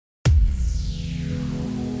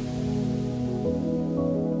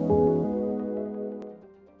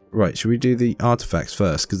Right, should we do the artifacts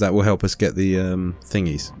first? Because that will help us get the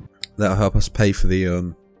thingies. That'll help us pay for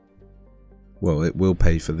the well, it will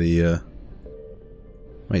pay for the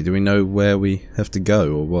wait, do we know where we have to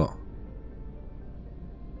go or what?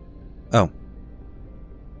 Oh.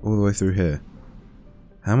 All the way through here.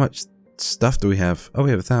 How much stuff do we have? Oh, we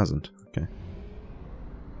have 1,000. Okay.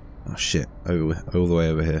 Oh shit, all the way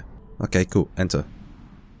over here. Okay, cool. Enter.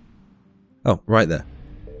 Oh, right there.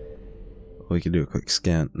 Or we can do a quick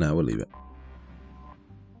scan. No, we'll leave it.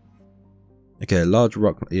 Okay, large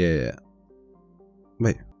rock. Yeah.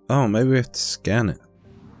 Wait. Oh, maybe we have to scan it.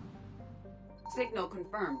 Signal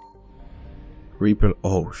confirmed. Reaper.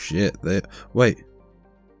 Oh shit. There. Wait.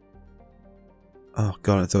 Oh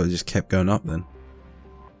god, I thought it just kept going up then.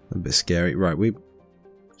 A bit scary. Right, we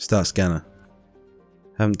start scanner.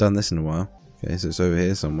 Haven't done this in a while. Okay, so it's over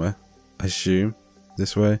here somewhere. I assume.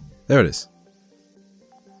 This way. There it is.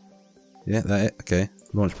 Yeah, that it. Okay.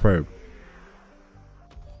 Launch probe.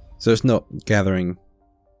 So it's not gathering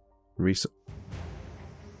resource.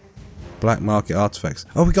 Black market artifacts.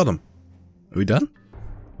 Oh, we got them. Are we done?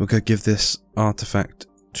 We'll go give this artifact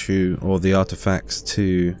to, or the artifacts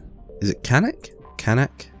to, is it Kanak?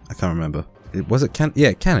 Kanak? I can't remember. Was it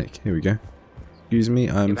Yeah, Kanak. Here we go. Excuse me,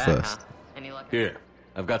 I'm first. Huh? Any luck? Here,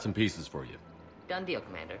 I've got some pieces for you. Done deal,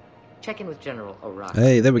 Commander. Check in with General O'Rourke.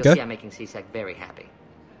 Hey, there we You'll go. See I'm making CSEC very happy.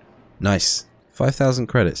 Nice. 5,000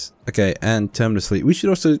 credits. Okay, and Terminus Fleet. We should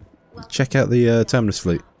also check out the Terminus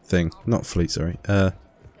Fleet thing. Not Fleet, sorry.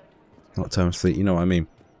 Not Terminus Fleet, you know what I mean.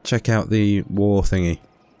 Check out the war thingy.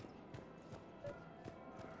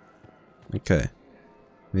 Okay.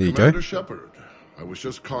 There you Commander go. Shepard, I was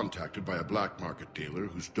just contacted by a black market dealer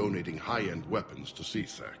who's donating high-end weapons to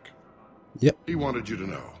CSEC. Yep. He wanted you to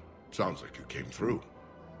know. Sounds like you came through.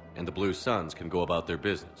 And the Blue Suns can go about their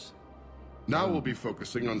business. Now we'll be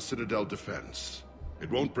focusing on Citadel defense. It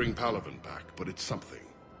won't bring Palaven back, but it's something.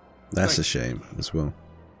 That's a shame as well.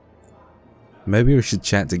 Maybe we should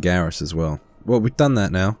chat to Garrus as well. Well, we've done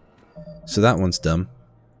that now. So that one's done.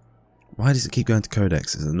 Why does it keep going to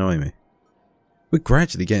Codex? It's annoying me. We're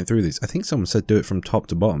gradually getting through these. I think someone said do it from top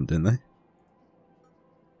to bottom, didn't they?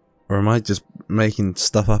 Or am I just making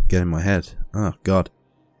stuff up again in my head? Oh, God.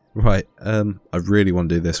 Right, I really want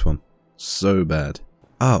to do this one. So bad.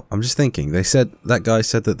 Oh, I'm just thinking. They said, that guy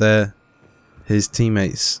said that his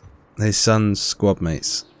teammates, his son's squad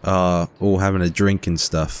mates, are all having a drink and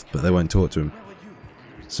stuff, but they won't talk to him.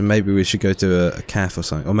 So maybe we should go to a cafe or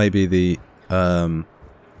something. Or maybe the,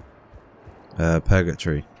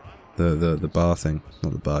 Purgatory. The bar thing.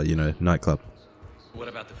 Not the bar, you know, nightclub. What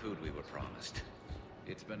about the food we were promised?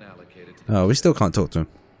 It's been allocated to Oh, we still can't talk to him.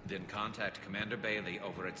 Then contact Commander Bailey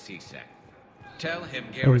over at CSEC. Tell him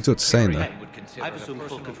Oh, he's got to say that. would consider it a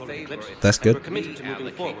personal favor if That's good. we're committed to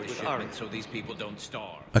moving forward with our so these people don't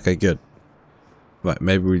starve. Okay, good. Right,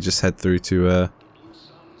 maybe we just head through to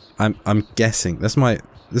I'm guessing. This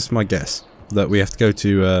is my guess. That we have to go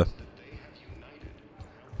to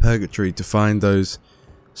Purgatory to find those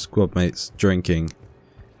squad mates drinking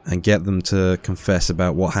and get them to confess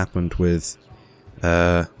about what happened with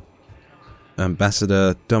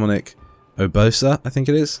Ambassador Dominic Obosa, I think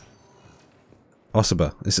it is.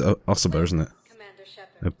 Osaba. It's Osaba, isn't it?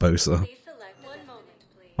 Obosa.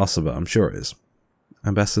 Osaba, I'm sure it is.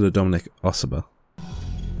 Ambassador Dominic Osaba.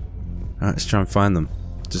 Alright, let's try and find them.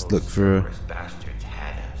 Just look for... Bastards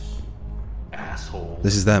had us. Assholes.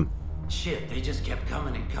 This is them. Shit, they just kept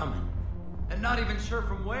coming and coming. And not even sure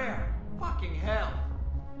from where. Fucking hell.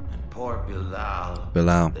 And poor Bilal.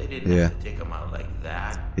 Bilal, They didn't yeah. have to take him out like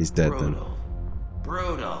that. He's dead then.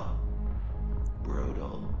 Brutal.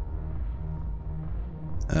 Brutal.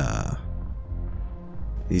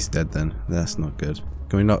 He's dead then. That's not good.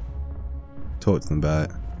 Can we not talk to them about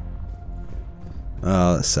it?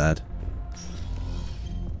 Oh, that's sad.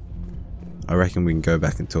 I reckon we can go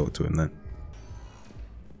back and talk to him then.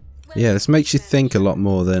 Yeah, this makes you think a lot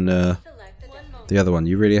more than the other one.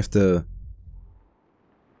 You really have to...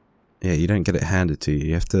 Yeah, you don't get it handed to you.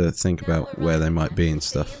 You have to think about where they might be and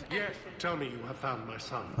stuff. Yes, tell me you have found my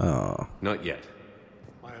son. Oh. Not yet.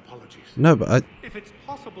 My apologies. No, but I... If it's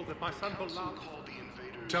possible that my son Bilal...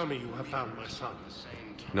 Tell me you have found my son.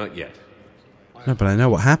 Not yet. No, but I know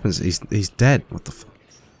what happens. He's dead. What the fuck?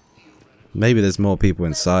 Maybe there's more people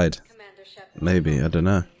inside. Maybe, I don't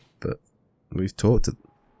know. But we've talked to...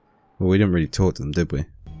 Well, we didn't really talk to them, did we?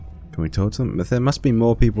 Can we talk to them? But there must be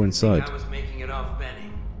more people inside. I was making it off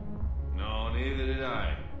Benny. No, neither did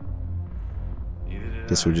I. Neither did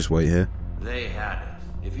Guess we'll just wait here. They had us.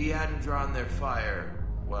 If he hadn't drawn their fire,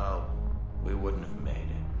 well, we wouldn't have made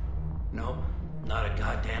it. Nope, not a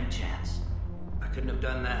goddamn chance. I couldn't have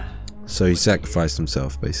done that. So he sacrificed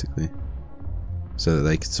himself, basically, so that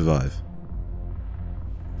they could survive.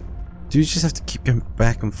 Do you just have to keep going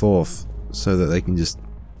back and forth so that they can just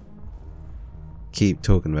keep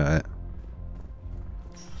talking about it?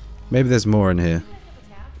 Maybe there's more in here.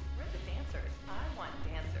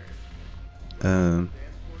 I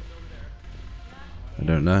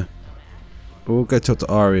don't know. But we'll go talk to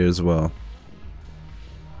Arya as well.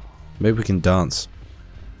 Maybe we can dance.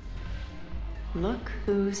 Look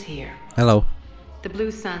who's here. Hello. The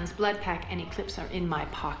Blue Suns, Blood Pack, and Eclipse are in my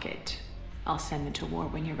pocket. I'll send them to war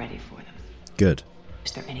when you're ready for them. Good.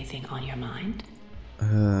 Is there anything on your mind?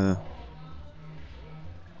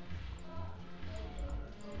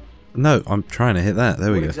 No, I'm trying to hit that.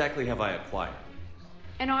 There we What go. exactly have I acquired?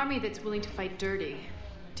 An army that's willing to fight dirty,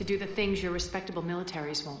 to do the things your respectable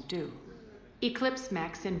militaries won't do. Eclipse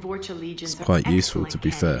Max and Vorcha legions It's quite are useful, to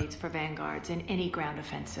be fair. candidates for vanguards in any ground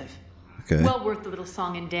offensive. Okay. Well worth the little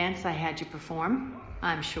song and dance I had you perform,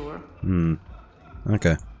 I'm sure.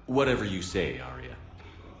 Okay. Whatever you say, Arya.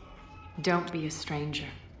 Don't be a stranger.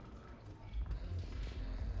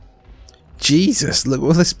 Jesus, look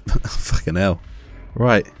all this. Fucking hell.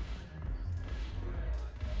 Right.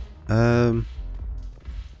 Should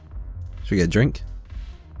we get a drink?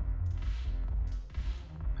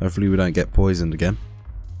 Hopefully we don't get poisoned again.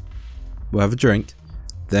 We'll have a drink,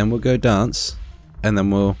 then we'll go dance, and then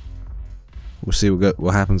we'll see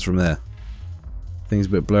what happens from there. Things a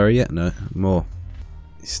bit blurry yet? No, more.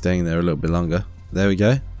 He's staying there a little bit longer. There we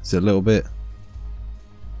go. It's a little bit.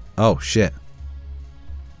 Oh shit.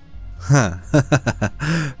 Huh.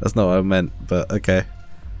 That's not what I meant, but okay.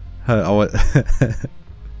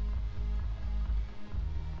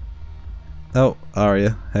 Oh,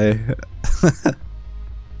 Arya, hey.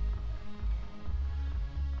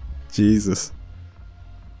 Jesus.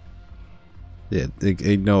 Yeah,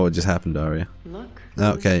 ignore what just happened, Arya. Look.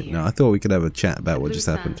 Okay, no, I thought we could have a chat about what just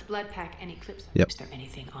happened. Blood Pack and Eclipse. Yep. Is there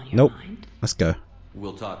anything on your Nope. mind? Let's go.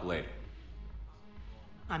 We'll talk later.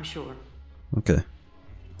 I'm sure. Okay.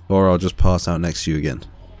 Or I'll just pass out next to you again.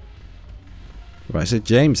 Right, so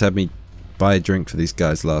James had me buy a drink for these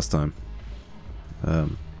guys last time. The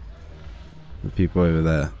people over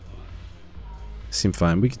there seem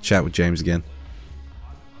fine. We could chat with James again.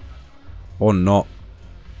 Or not.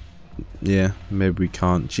 Yeah, maybe we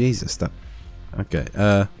can't. Jesus, that... Okay,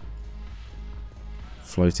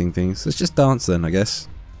 floating things. Let's just dance then, I guess.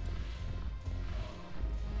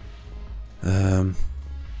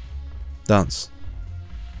 Dance.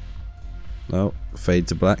 No, fade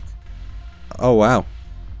to black. Oh, wow.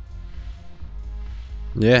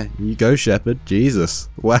 Yeah, you go, Shepard. Jesus.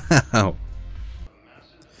 Wow.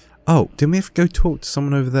 Oh, didn't we have to go talk to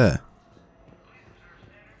someone over there?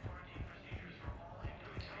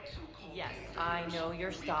 Yes, I know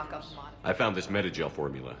your stock of mod. I found this metagel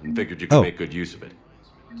formula and figured you could make good use of it.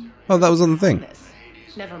 Oh, that was on the thing.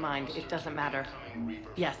 Never mind, it doesn't matter.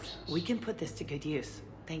 Yes, we can put this to good use.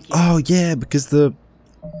 Thank you. Oh, yeah, because the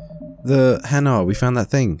Hanar, we found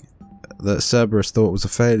that thing that Cerberus thought was a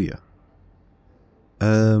failure.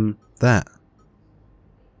 That.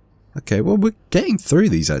 Okay, well, we're getting through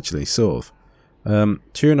these, actually, sort of.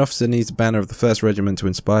 Tyrion officer needs a banner of the 1st Regiment to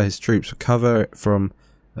inspire his troops. Recover it from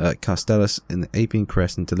Castellus in the Appian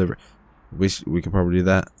Crest and deliver it. We could probably do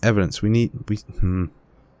that. Evidence.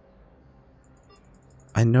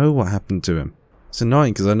 I know what happened to him. It's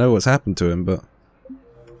annoying because I know what's happened to him, but...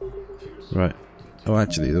 Right. Oh,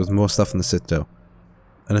 actually, there was more stuff in the Citadel.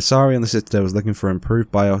 An Asari on the Citadel was looking for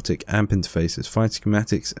improved biotic AMP interfaces. Find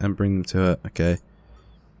schematics and bring them to her. Okay.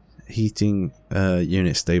 Heating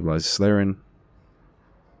unit stabilizer. Slarin.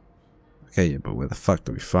 Okay, yeah, but where the fuck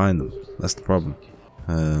do we find them? That's the problem.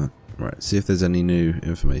 Right, see if there's any new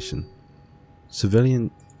information.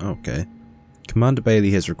 Civilian... Okay. Commander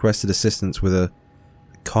Bailey has requested assistance with a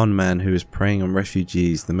con man who is preying on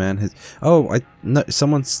refugees. The man has... Oh, no,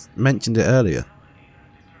 someone mentioned it earlier.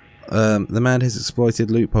 The man has exploited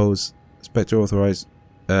loopholes. Spectre authorized...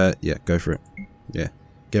 yeah, go for it. Yeah,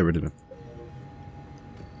 get rid of him.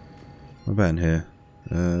 What about in here?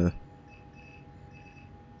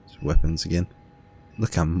 Weapons again.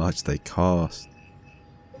 Look how much they cost.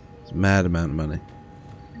 It's a mad amount of money.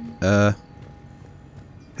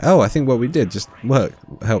 Oh, I think what we did just worked.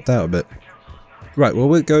 Helped out a bit. Right, well,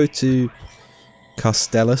 we'll go to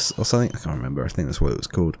Castellus or something. I can't remember. I think that's what it was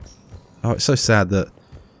called. Oh, it's so sad that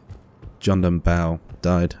John Dunbow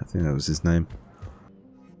died. I think that was his name.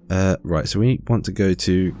 Right, so we want to go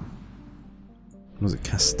to... Was it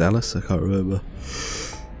Castellus? I can't remember.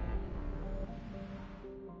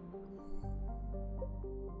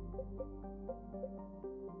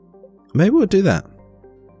 Maybe we'll do that.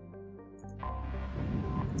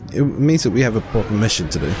 it means that we have a proper mission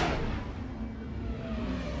to do.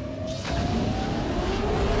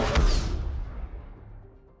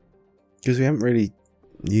 Because we haven't really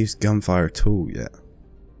used gunfire at all yet.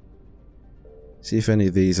 See if any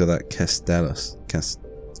of these are that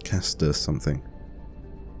Castor something.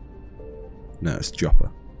 No, it's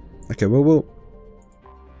Jopper. Okay, well, we'll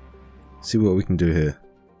see what we can do here.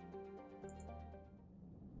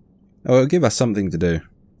 Oh, it'll give us something to do.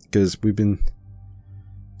 Because we've been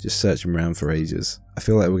just searching around for ages. I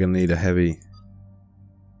feel like we're going to need a heavy...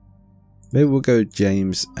 Maybe we'll go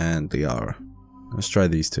James and Liara. Let's try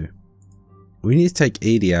these two. We need to take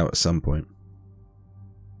Edie out at some point.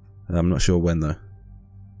 I'm not sure when though.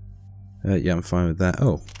 Yeah, I'm fine with that.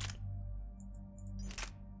 Oh,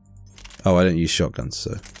 I don't use shotguns,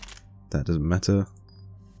 so that doesn't matter.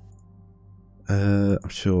 I'm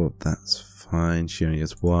sure that's fine. She only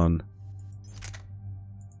has one.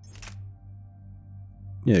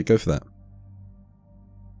 Yeah, go for that.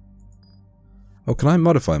 Oh, can I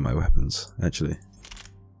modify my weapons, actually?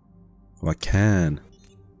 Oh, I can.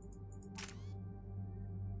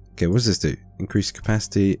 Okay, what does this do? Increase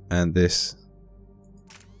capacity, and this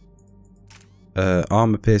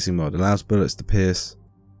armor piercing mod allows bullets to pierce.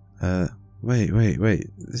 Wait.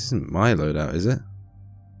 This isn't my loadout, is it?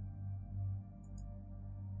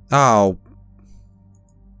 Oh,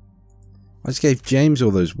 I just gave James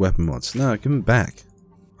all those weapon mods. No, give them back.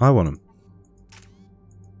 I want them.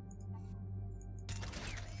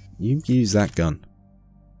 You use that gun.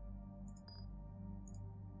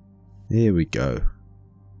 Here we go.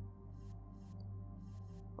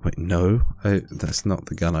 Wait, no, that's not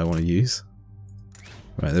the gun I want to use.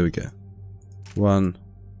 Right, there we go. 1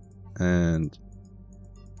 and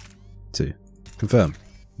 2. Confirm.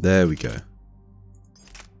 There we go.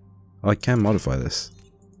 I can modify this.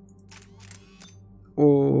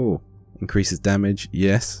 Oh, increases damage.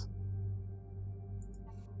 Yes.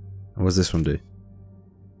 What does this one do?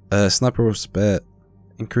 Sniper will spare.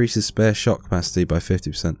 Increases spare shot capacity by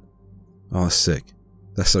 50%. Oh, sick.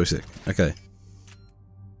 That's so sick. Okay.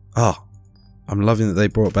 Ah, I'm loving that they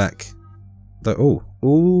brought back the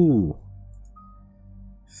ooh,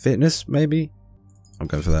 fitness maybe. I'm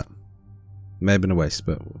going for that. May have been a waste,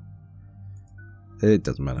 but it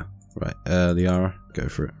doesn't matter. Right, Liara, go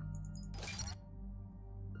for it.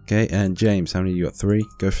 Okay, and James, how many you got? 3.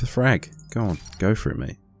 Go for the frag. Go on, go for it,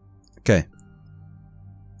 mate. Okay.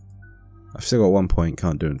 I've still got 1 point.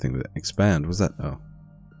 Can't do anything with it. Expand. Was that? Oh.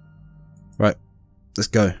 Right. Let's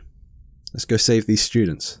go. Let's go save these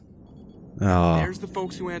students. Ah. There's the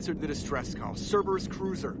folks who answered the distress call. Cerberus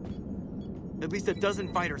cruiser. At least a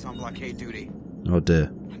dozen fighters on blockade duty. Oh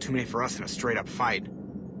dear. Too many for us in a straight-up fight.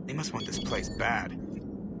 They must want this place bad.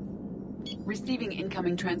 Receiving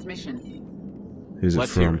incoming transmission. Who's it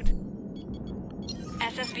from?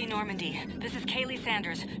 SSV Normandy. This is Kaylee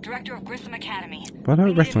Sanders, director of Grissom Academy. Why don't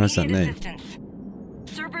I recognize that name?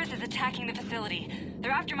 Cerberus is attacking the facility.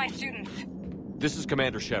 They're after my students. This is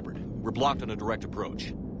Commander Shepard. We're blocked on a direct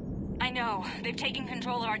approach. I know. They've taken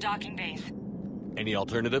control of our docking base. Any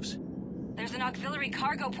alternatives? There's an auxiliary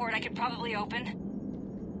cargo port I could probably open.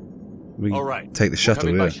 All right. Take the shuttle.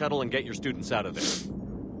 Come in by shuttle and get your students out of there.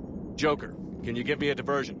 Joker, can you give me a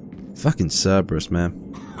diversion? Fucking Cerberus,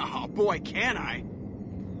 man. Oh boy, can I?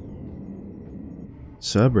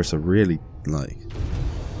 Cerberus are really like...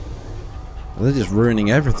 Well, they're just ruining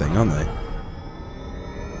everything, aren't they?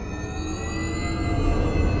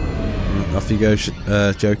 Off you go,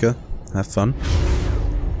 Joker. Have fun.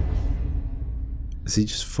 Is he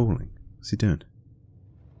just falling? What's he doing?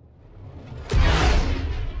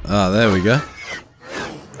 Ah, there we go.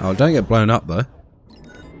 Oh, don't get blown up though.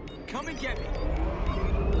 Come and get me.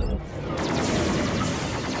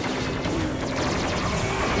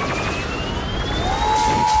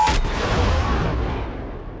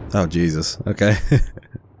 Oh Jesus. Okay.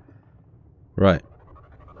 Right.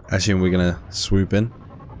 Assume we're gonna swoop in.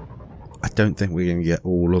 I don't think we're gonna get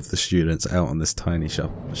all of the students out on this tiny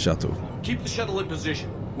shuttle. Keep the shuttle in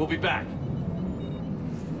position. We'll be back.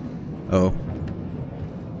 Oh.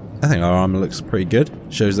 I think our armor looks pretty good.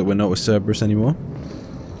 Shows that we're not with Cerberus anymore.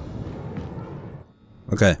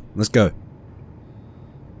 Okay, let's go.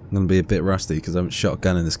 I'm gonna be a bit rusty because I haven't shot a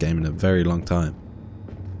gun in this game in a very long time.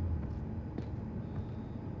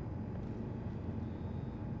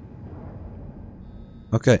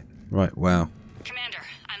 Okay, right, wow. Commander,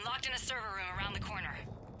 I'm locked in a server room around the corner.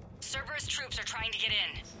 Cerberus troops are trying to get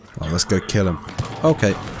in. Oh, let's go kill him.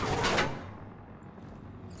 Okay.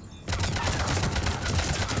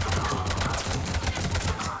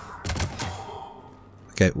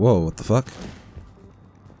 Okay, whoa, what the fuck?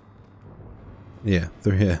 Yeah,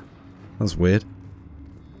 through here. That's weird.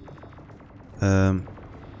 Anything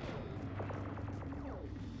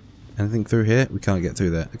through here? We can't get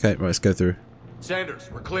through there. Okay, right, let's go through. Sanders,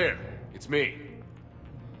 we're clear. It's me.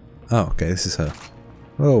 Oh, okay, this is her.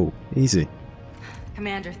 Whoa, easy.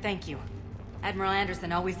 Commander, thank you. Admiral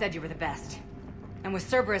Anderson always said you were the best. And with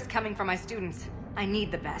Cerberus coming for my students, I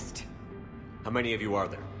need the best. How many of you are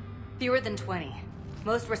there? Fewer than 20.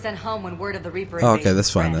 Most were sent home when word of the Reaper Oh, invasion okay, that's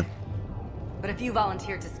fine spread. then. But a few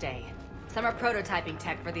volunteered to stay. Some are prototyping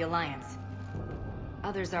tech for the Alliance.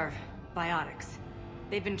 Others are biotics.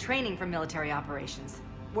 They've been training for military operations,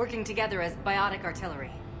 working together as biotic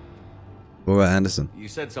artillery. What about Anderson? You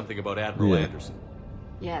said something about Admiral Anderson.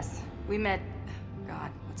 Yes, we met...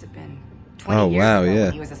 God, what's it been? 20 years wow, ago yeah.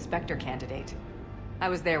 when he was a Spectre candidate. I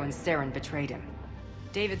was there when Saren betrayed him.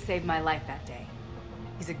 David saved my life that day.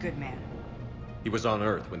 He's a good man. He was on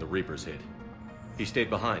Earth when the Reapers hit. He stayed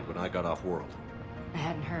behind when I got off world. I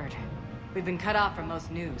hadn't heard. We've been cut off from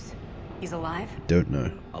most news. He's alive? Don't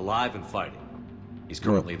know. Alive and fighting. He's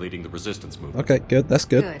currently leading the resistance movement. Okay, good. That's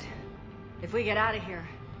good. Good. If we get out of here...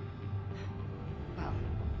 Well,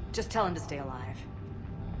 just tell him to stay alive.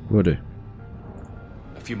 Will do.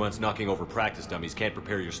 A few months knocking over practice dummies can't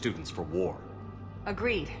prepare your students for war.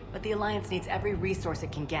 Agreed, but the Alliance needs every resource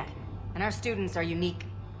it can get. And our students are unique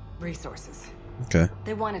resources. Okay.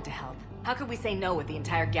 They wanted to help. How could we say no with the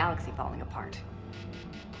entire galaxy falling apart?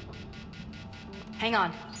 Hang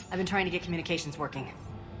on. I've been trying to get communications working.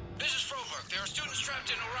 This is Froberg. There are students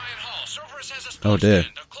trapped in Orion Hall. Cerberus has us Oh dear.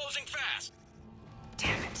 They're closing fast.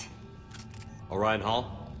 Damn it. Orion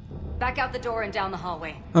Hall? Back out the door and down the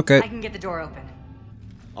hallway. Okay. I can get the door open.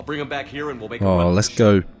 I'll bring them back here and we'll make a Oh, run. let's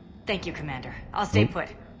go. Thank you, Commander. I'll stay put.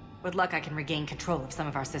 With luck, I can regain control of some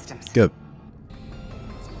of our systems. Good.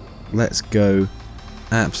 Let's go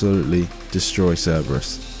absolutely destroy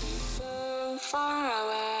Cerberus.